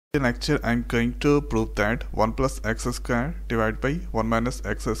In lecture, I'm going to prove that 1 plus x square divided by 1 minus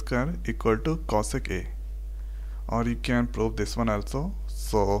x square equal to cosecA. Or you can prove this one also.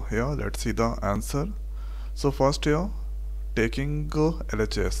 So here, let's see the answer. So first here, taking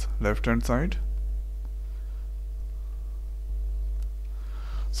LHS, left hand side.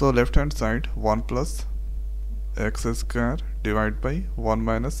 So left hand side, 1 plus x square divided by 1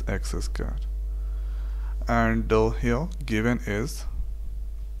 minus x square. And here given is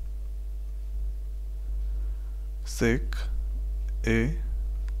secA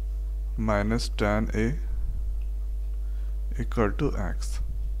minus tanA equal to x.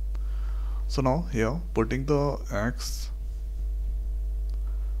 So now here putting the x,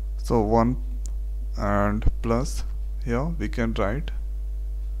 so 1 and plus, here we can write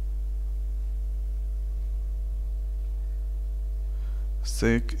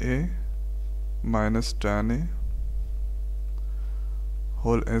secA minus tanA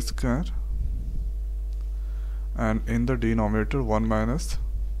whole square, and in the denominator 1 minus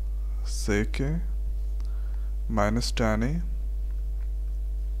secA minus tanA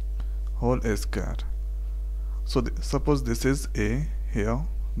whole square. So suppose this is A, here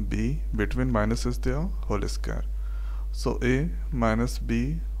B, between minus is there, whole square. So A minus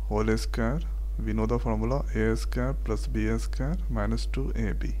B whole square, we know the formula, A square plus B square minus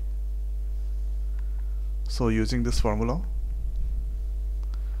 2AB. So using this formula,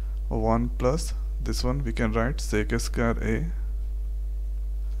 1 plus this one, we can write sec square A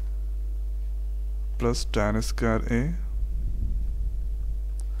plus tan square A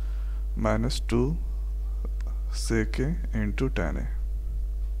minus 2 sec A into tan A.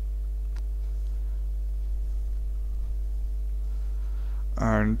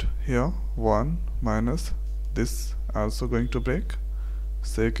 And here 1 minus this also going to break,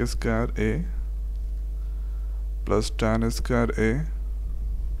 sec square A plus tan square A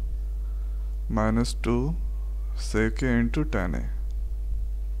minus 2 sec A into tan A.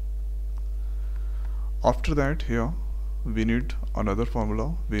 After that, here we need another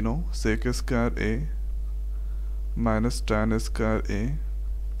formula. We know sec square A minus tan square A,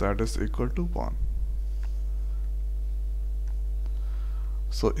 that is equal to 1.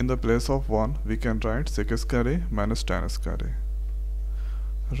 So in the place of 1 we can write sec square A minus tan square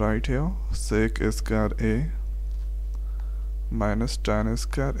A. Right here sec square A minus tan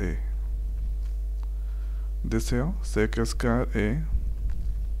square A. This here sec square A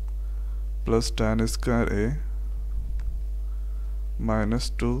plus tan square A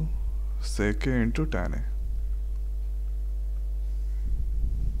minus 2 sec A into tan A.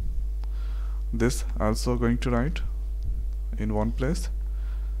 This also going to write in one place,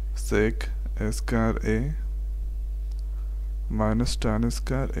 sec square A minus tan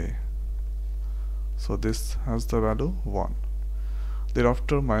square A. So this has the value 1.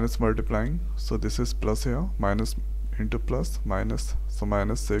 Thereafter minus multiplying, so this is plus here, minus into plus, minus, so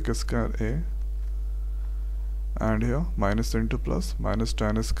minus sec square A, and here minus into plus, minus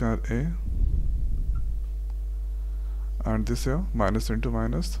tan square A, and this here minus into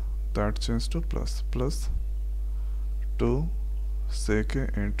minus, that changed to plus, plus 2 sec A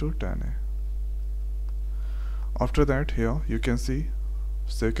into tan A. After that, here you can see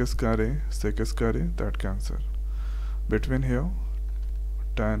sec square A, that cancel. Between here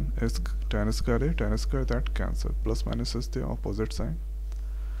tan square A, tan square, that cancel. Plus minus is the opposite sign.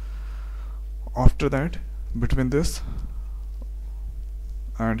 After that, between this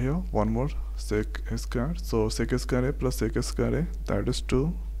and here one more sec square. So sec square A plus sec square A, that is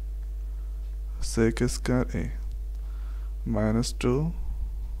 2 sec square A minus 2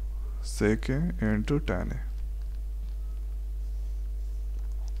 sec A into tan A.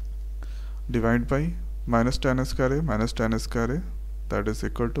 Divide by minus tan square A minus tan square A, that is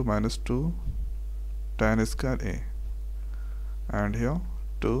equal to minus 2 tan square A, and here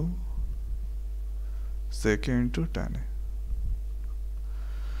 2 sec A into tan A.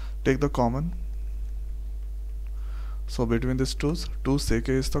 Take the common. So between these 2 sec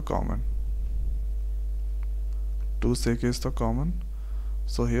A is the common. 2 sec A is the common.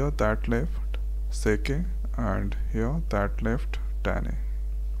 So here that left sec A, and here that left tan A.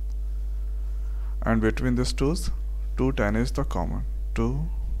 And between these 2 tan A is the common. 2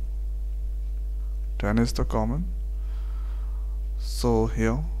 tan A is the common. So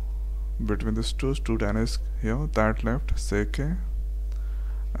here between these 2 tan A is here, that left sec A,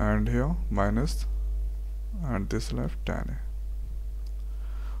 and here minus, and this left tan A.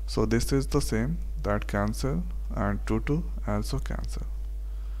 So this is the same, that cancel, and 2 also cancel.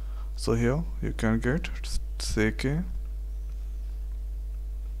 So here you can get sec A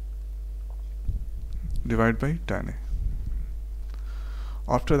divided by tan A.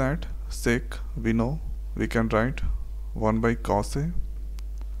 After that, sec we know we can write 1 by cosA,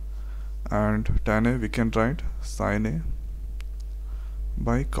 and tan A we can write sin A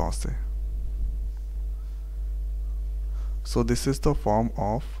by cosA. So this is the form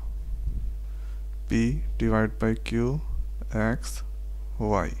of P divided by Q x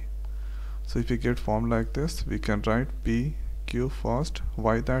y. So if we get form like this, we can write P Q first,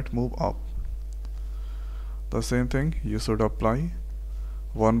 y that move up. The same thing you should apply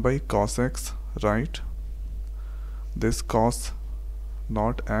 1 by cos x, right? This cos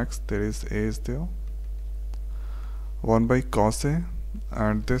not x, there is a is there. 1 by cos A,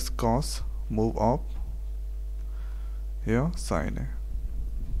 and this cos move up, here sin A.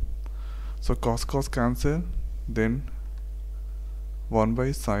 So cos cancel, then 1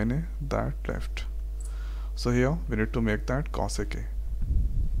 by sin A that left. So here we need to make that cosecA.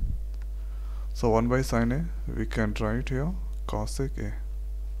 So 1 by sin A we can write here cosecA.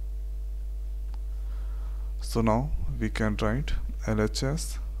 So now we can write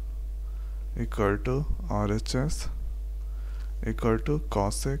LHS equal to RHS equal to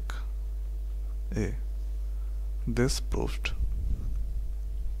cosecA. This proved.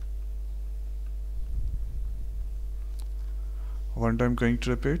 One time going to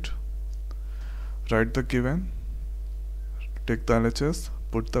repeat. Write the given, take the LHS,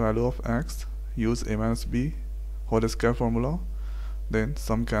 put the value of x, use a minus b whole square formula, then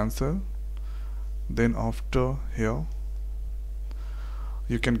sum cancel, then after here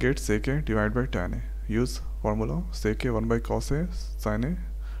you can get secA divided by tan A. Use formula secA 1 by cos A sin A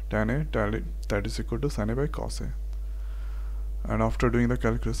tan A, that is equal to sin A by cos A, and after doing the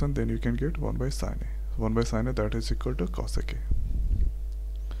calculation then you can get 1 by sin A. 1 by sin A that is equal to cosecA.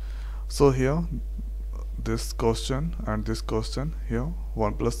 So here this question and this question, here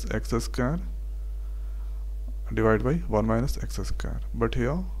 1 plus x square divided by 1 minus x square, but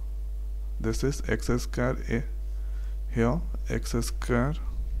here this is x square A, here x square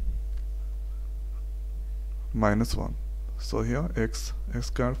minus 1. So here x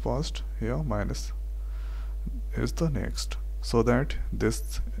square first, here minus is the next, so that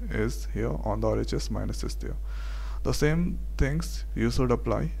this is here on the RHS, minus is there. The same things you should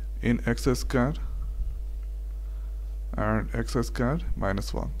apply in x square and x square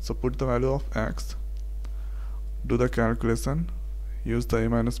minus 1. So put the value of x, do the calculation, use the a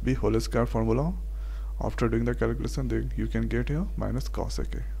minus b whole square formula. After doing the calculation, then you can get here minus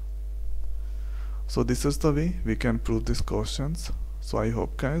cosecA. So this is the way we can prove these questions. So I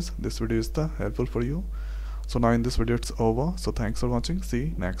hope guys this video is helpful for you. So now in this video it's over. So thanks for watching. See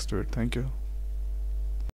you next video. Thank you.